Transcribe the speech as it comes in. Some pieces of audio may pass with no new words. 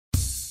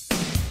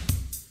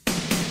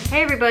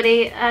Hey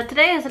everybody,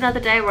 today is another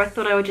day where I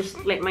thought I would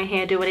just let my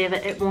hair do whatever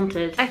it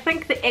wanted. I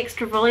think the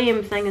extra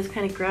volume thing is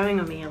kind of growing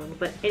on me a little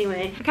bit.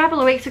 Anyway, a couple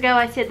of weeks ago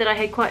I said that I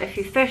had quite a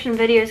few fashion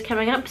videos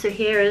coming up, so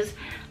here is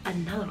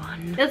another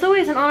one. It's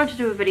always an honor to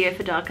do a video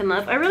for Dark in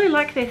Love. I really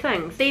like their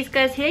things. These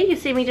guys here, you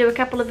see me do a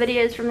couple of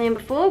videos from them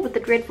before with the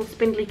dreadful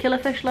spindly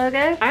killerfish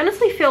logo. I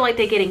honestly feel like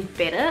they're getting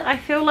better. I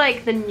feel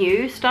like the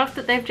new stuff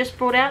that they've just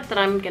brought out that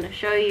I'm gonna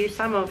show you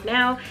some of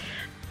now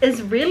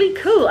is really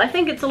cool. I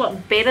think it's a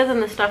lot better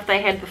than the stuff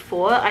they had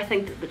before. I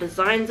think that the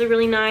designs are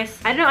really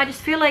nice. I don't know, I just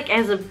feel like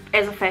as a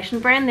fashion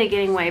brand they're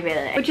getting way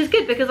better, which is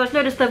good because I've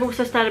noticed they've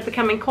also started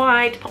becoming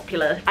quite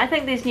popular. I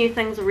think these new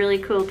things are really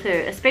cool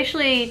too,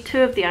 especially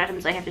two of the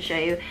items I have to show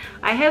you.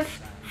 I have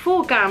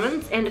 4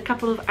 garments and a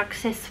couple of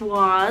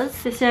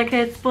accessoires to see I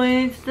can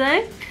explain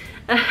today.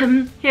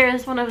 Here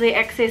is one of the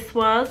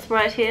accessoires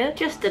right here.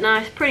 Just a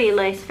nice pretty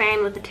lace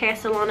fan with a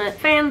tassel on it.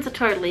 Fans are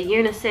totally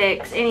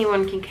unisex,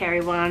 anyone can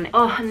carry one.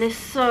 Oh, and they're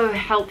so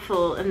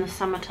helpful in the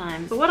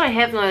summertime. But what I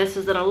have noticed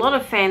is that a lot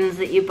of fans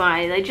that you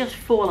buy, they just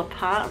fall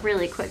apart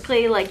really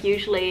quickly. Like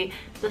usually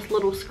this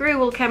little screw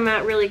will come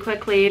out really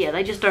quickly. Yeah,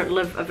 they just don't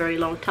live a very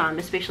long time,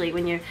 especially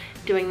when you're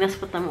doing this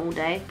with them all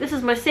day. This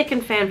is my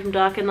second fan from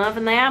Dark in Love,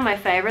 and they are my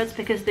favorites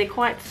because they're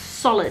quite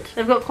solid.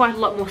 They've got quite a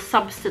lot more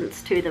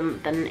substance to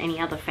them than any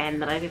other fan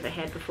that I've ever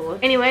had before.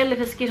 Anyway, let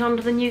us get on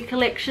to the new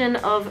collection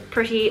of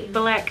pretty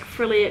black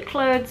frilly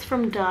clothes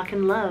from Dark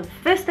in Love.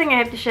 First thing I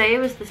have to show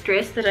you is this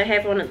dress that I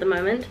have on at the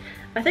moment.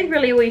 I think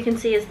really all you can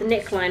see is the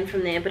neckline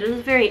from there, but it is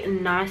a very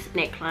nice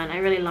neckline. I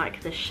really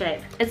like this shape.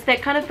 It's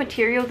that kind of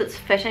material that's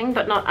fitting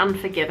but not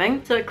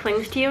unforgiving. So it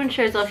clings to you and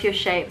shows off your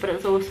shape, but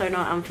it's also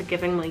not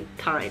unforgivingly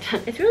tight.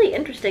 It's really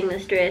interesting,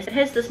 this dress. It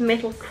has this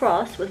metal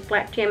cross with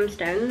black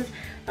gemstones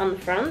on the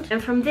front,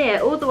 and from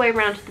there all the way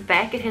around to the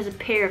back it has a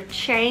pair of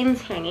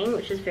chains hanging,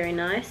 which is very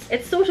nice.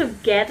 It's sort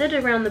of gathered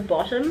around the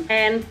bottom,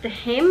 and the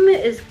hem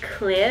is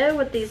clear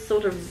with these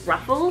sort of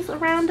ruffles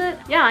around it.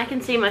 Yeah, I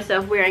can see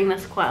myself wearing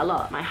this quite a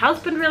lot. My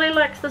husband really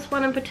likes this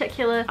one in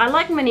particular. I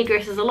like mini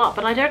dresses a lot,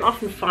 but I don't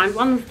often find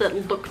ones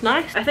that look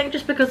nice. I think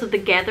just because of the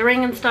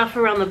gathering and stuff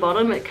around the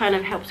bottom, it kind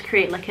of helps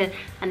create like a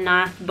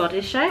nice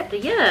body shape.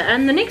 But yeah,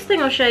 and the next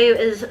thing I'll show you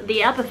is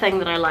the other thing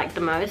that I like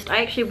the most.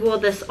 I actually wore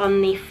this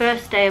on the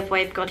first day of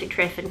Wave Gothic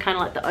Treffin, kind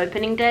of like the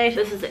opening day.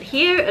 This is it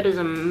here. It is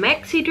a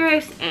maxi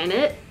dress and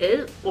it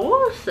is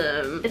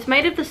awesome. It's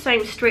made of the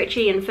same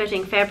stretchy and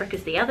fitting fabric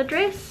as the other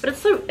dress, but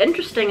it's so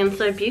interesting and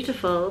so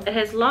beautiful. It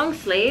has long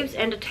sleeves,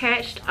 and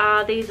attached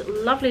are these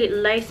lovely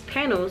lace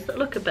panels that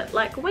look a bit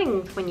like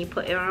wings when you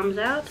put your arms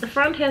out. The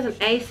front has an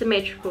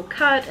asymmetrical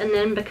cut and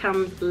then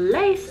becomes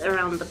lace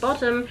around the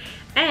bottom,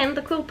 and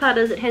the cool part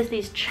is it has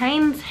these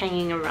chains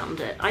hanging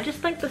around it. I just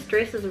think this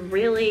dress is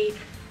really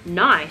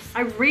nice.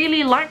 I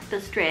really like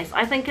this dress.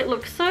 I think it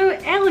looks so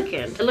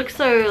elegant. It looks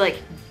so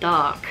like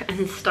dark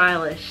and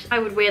stylish. I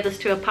would wear this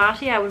to a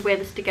party. I would wear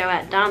this to go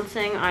out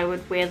dancing. I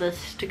would wear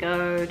this to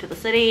go to the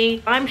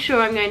city. I'm sure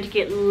I'm going to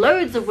get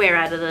loads of wear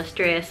out of this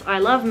dress. I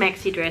love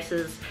maxi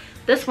dresses.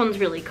 This one's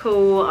really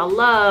cool. I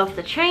love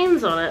the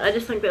chains on it. I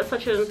just think that's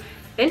such an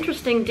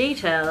interesting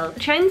detail. The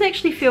chains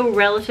actually feel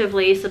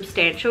relatively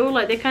substantial,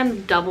 like they're kind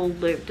of double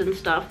looped and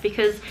stuff,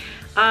 because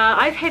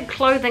I've had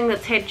clothing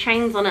that's had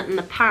chains on it in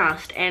the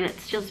past and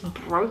it's just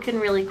broken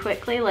really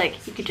quickly.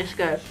 Like you could just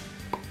go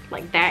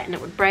like that and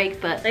it would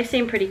break, but they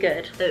seem pretty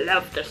good. I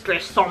love this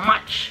dress so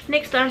much.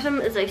 Next item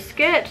is a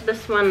skirt.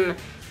 This one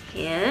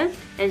here,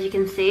 as you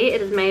can see,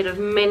 it is made of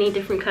many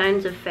different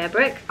kinds of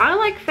fabric. I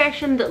like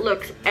fashion that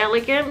looks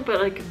elegant but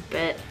like a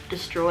bit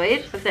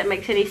destroyed, if that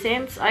makes any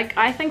sense.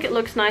 I think it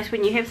looks nice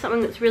when you have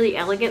something that's really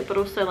elegant but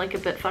also like a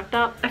bit fucked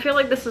up. I feel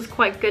like this is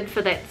quite good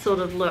for that sort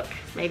of look.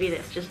 Maybe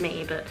that's just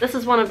me, but this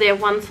is one of their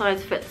one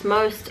size fits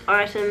most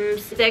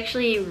items. It's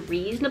actually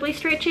reasonably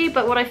stretchy,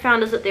 but what I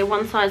found is that their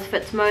one size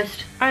fits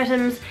most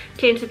items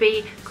tend to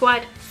be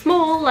quite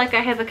small. Like I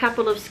have a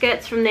couple of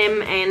skirts from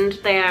them and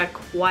they are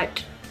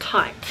quite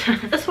tight.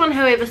 This one,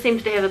 however,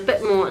 seems to have a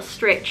bit more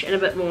stretch and a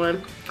bit more,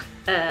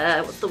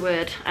 what's the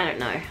word? I don't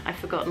know. I've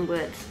forgotten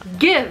words.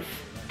 Give!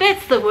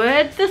 That's the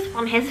word! This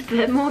one has a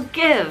bit more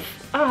give.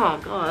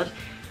 Oh god.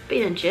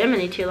 Been in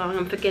Germany too long,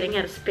 I'm forgetting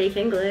how to speak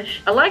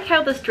English. I like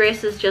how this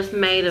dress is just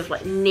made of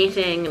like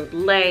netting and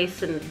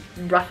lace and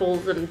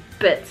ruffles and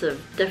bits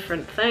of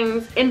different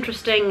things.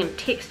 Interesting and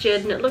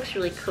textured, and it looks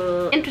really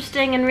cool.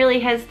 Interesting and really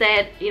has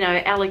that, you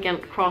know,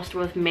 elegant crossed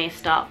with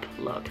messed up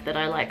look that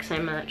I like so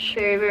much.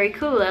 Very, very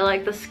cool. I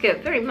like this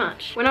skirt very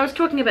much. When I was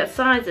talking about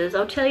sizes,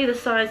 I'll tell you the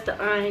size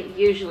that I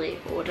usually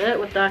order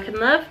with Dark in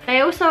Love. They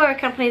also are a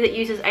company that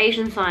uses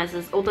Asian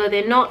sizes, although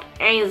they're not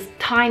as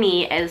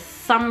tiny as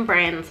some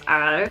brands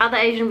are. Other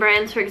Asian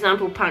brands, for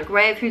example Punk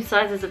Rave, whose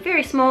sizes are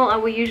very small, I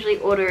will usually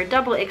order a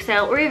double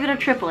XL or even a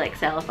triple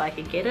XL if I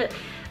can get it.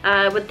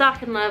 With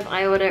Dark in Love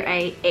I order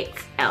a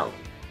XL.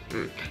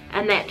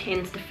 and that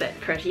tends to fit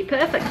pretty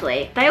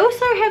perfectly. They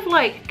also have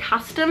like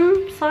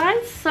custom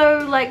size,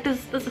 so like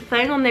there's a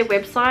thing on their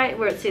website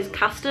where it says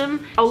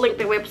custom. I'll link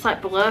their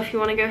website below if you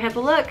want to go have a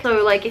look.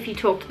 So like if you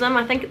talk to them,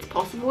 I think it's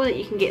possible that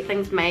you can get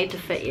things made to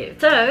fit you.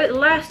 So the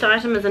last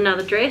item is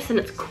another dress, and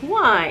it's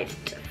quite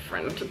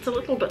different. It's a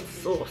little bit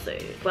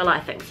saucy. Well, I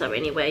think so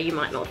anyway, you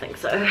might not think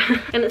so.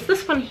 And it's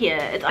this one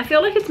here. I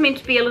feel like it's meant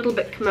to be a little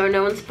bit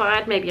kimono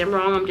inspired. Maybe I'm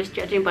wrong, I'm just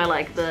judging by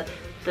like the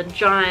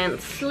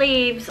giant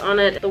sleeves on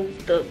it,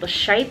 the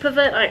shape of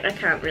it. I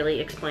can't really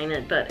explain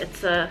it, but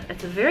it's a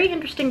very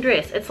interesting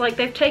dress. It's like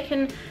they've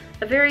taken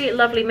a very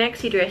lovely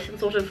maxi dress and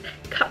sort of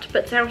cut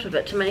bits out of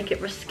it to make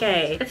it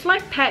risque. It's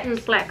like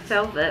patterned black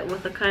velvet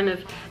with a kind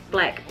of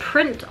black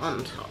print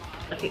on top,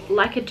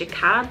 like a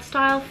jacquard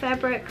style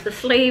fabric. The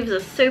sleeves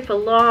are super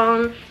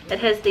long. It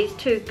has these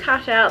two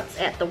cutouts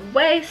at the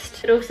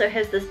waist. It also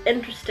has this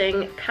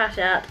interesting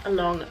cutout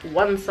along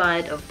one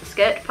side of the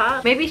skirt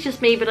part. Maybe it's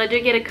just me, but I do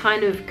get a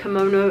kind of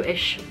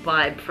kimono-ish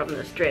vibe from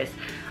this dress.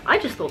 I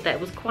just thought that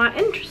was quite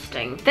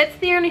interesting. That's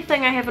the only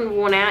thing I haven't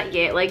worn out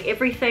yet. Like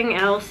everything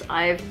else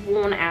I've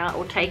worn out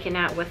or taken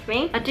out with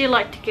me. I do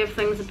like to give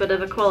things a bit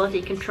of a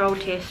quality control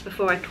test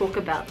before I talk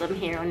about them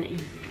here on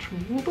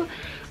YouTube.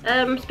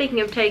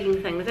 Speaking of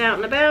taking things out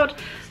and about,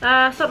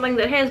 something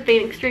that has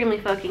been extremely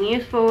fucking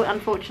useful,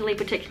 unfortunately,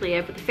 particularly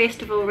over the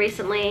festival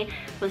recently,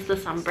 was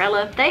this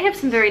umbrella. They have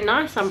some very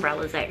nice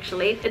umbrellas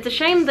actually. It's a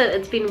shame that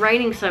it's been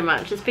raining so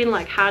much. It's been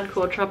like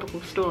hardcore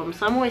tropical storms,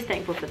 so I'm always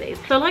thankful for these.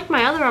 So like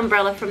my other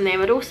umbrella from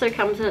them, it also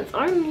comes in its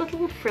own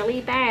little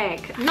frilly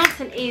bag.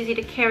 Nice and easy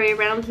to carry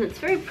around, and it's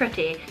very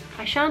pretty.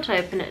 I shan't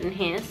open it in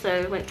here,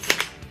 so let's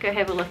go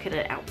have a look at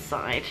it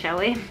outside, shall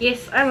we?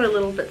 Yes, I'm a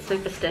little bit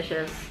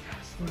superstitious.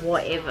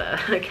 Whatever,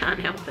 I can't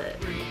help it.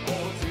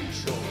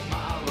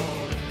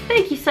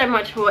 Thank you so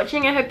much for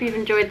watching. I hope you've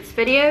enjoyed this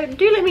video.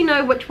 Do let me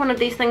know which one of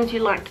these things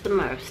you liked the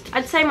most.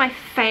 I'd say my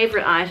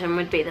favourite item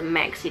would be the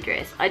maxi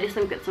dress. I just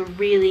think that's a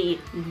really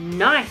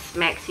nice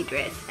maxi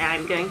dress.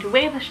 I'm going to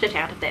wear the shit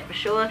out of that for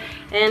sure.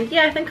 And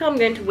yeah, I think I'm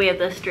going to wear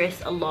this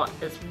dress a lot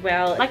as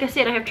well. Like I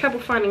said, I have trouble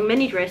finding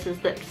mini dresses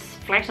that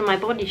flatter my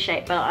body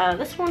shape, but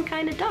this one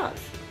kind of does.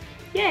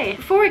 Yay.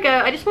 Before I go,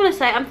 I just want to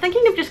say I'm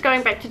thinking of just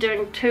going back to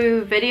doing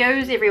 2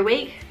 videos every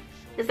week.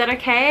 Is that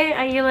okay?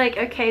 Are you like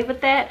okay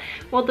with that?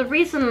 Well, the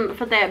reason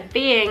for that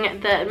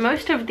being that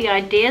most of the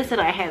ideas that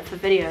I have for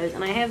videos,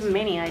 and I have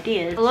many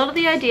ideas, a lot of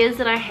the ideas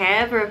that I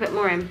have are a bit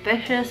more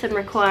ambitious and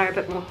require a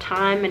bit more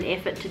time and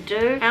effort to do.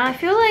 And I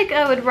feel like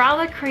I would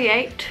rather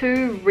create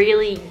 2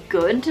 really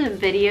good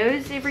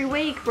videos every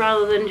week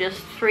rather than just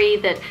 3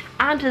 that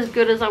aren't as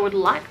good as I would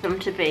like them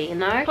to be, you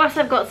know? Plus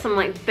I've got some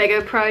like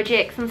bigger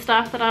projects and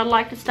stuff that I'd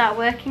like to start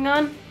working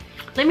on.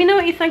 Let me know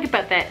what you think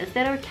about that. Is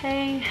that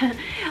okay?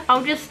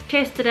 I'll just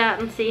test it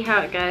out and see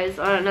how it goes.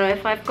 I don't know,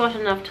 if I've got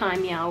enough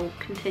time, yeah, I'll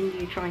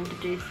continue trying to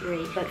do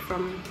 3. But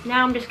from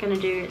now I'm just going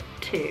to do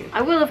 2.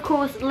 I will of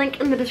course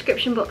link in the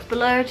description box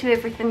below to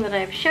everything that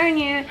I've shown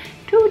you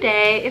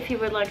today if you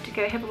would like to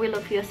go have a wee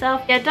look for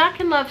yourself. Yeah,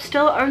 Dark in Love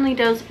still only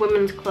does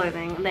women's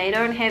clothing. They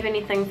don't have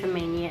anything for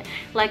men yet.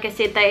 Like I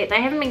said, they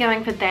haven't been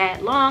going for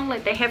that long.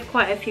 Like they have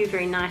quite a few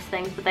very nice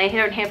things, but they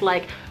don't have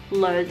like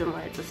loads and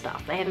loads of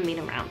stuff. They haven't been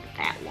around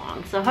that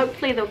long, so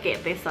hopefully they'll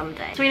get there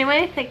someday. So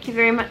anyway, thank you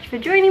very much for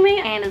joining me,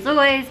 and as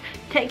always,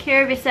 take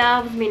care of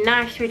yourselves, be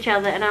nice to each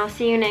other, and I'll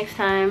see you next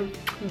time.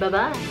 Bye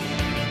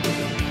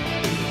bye.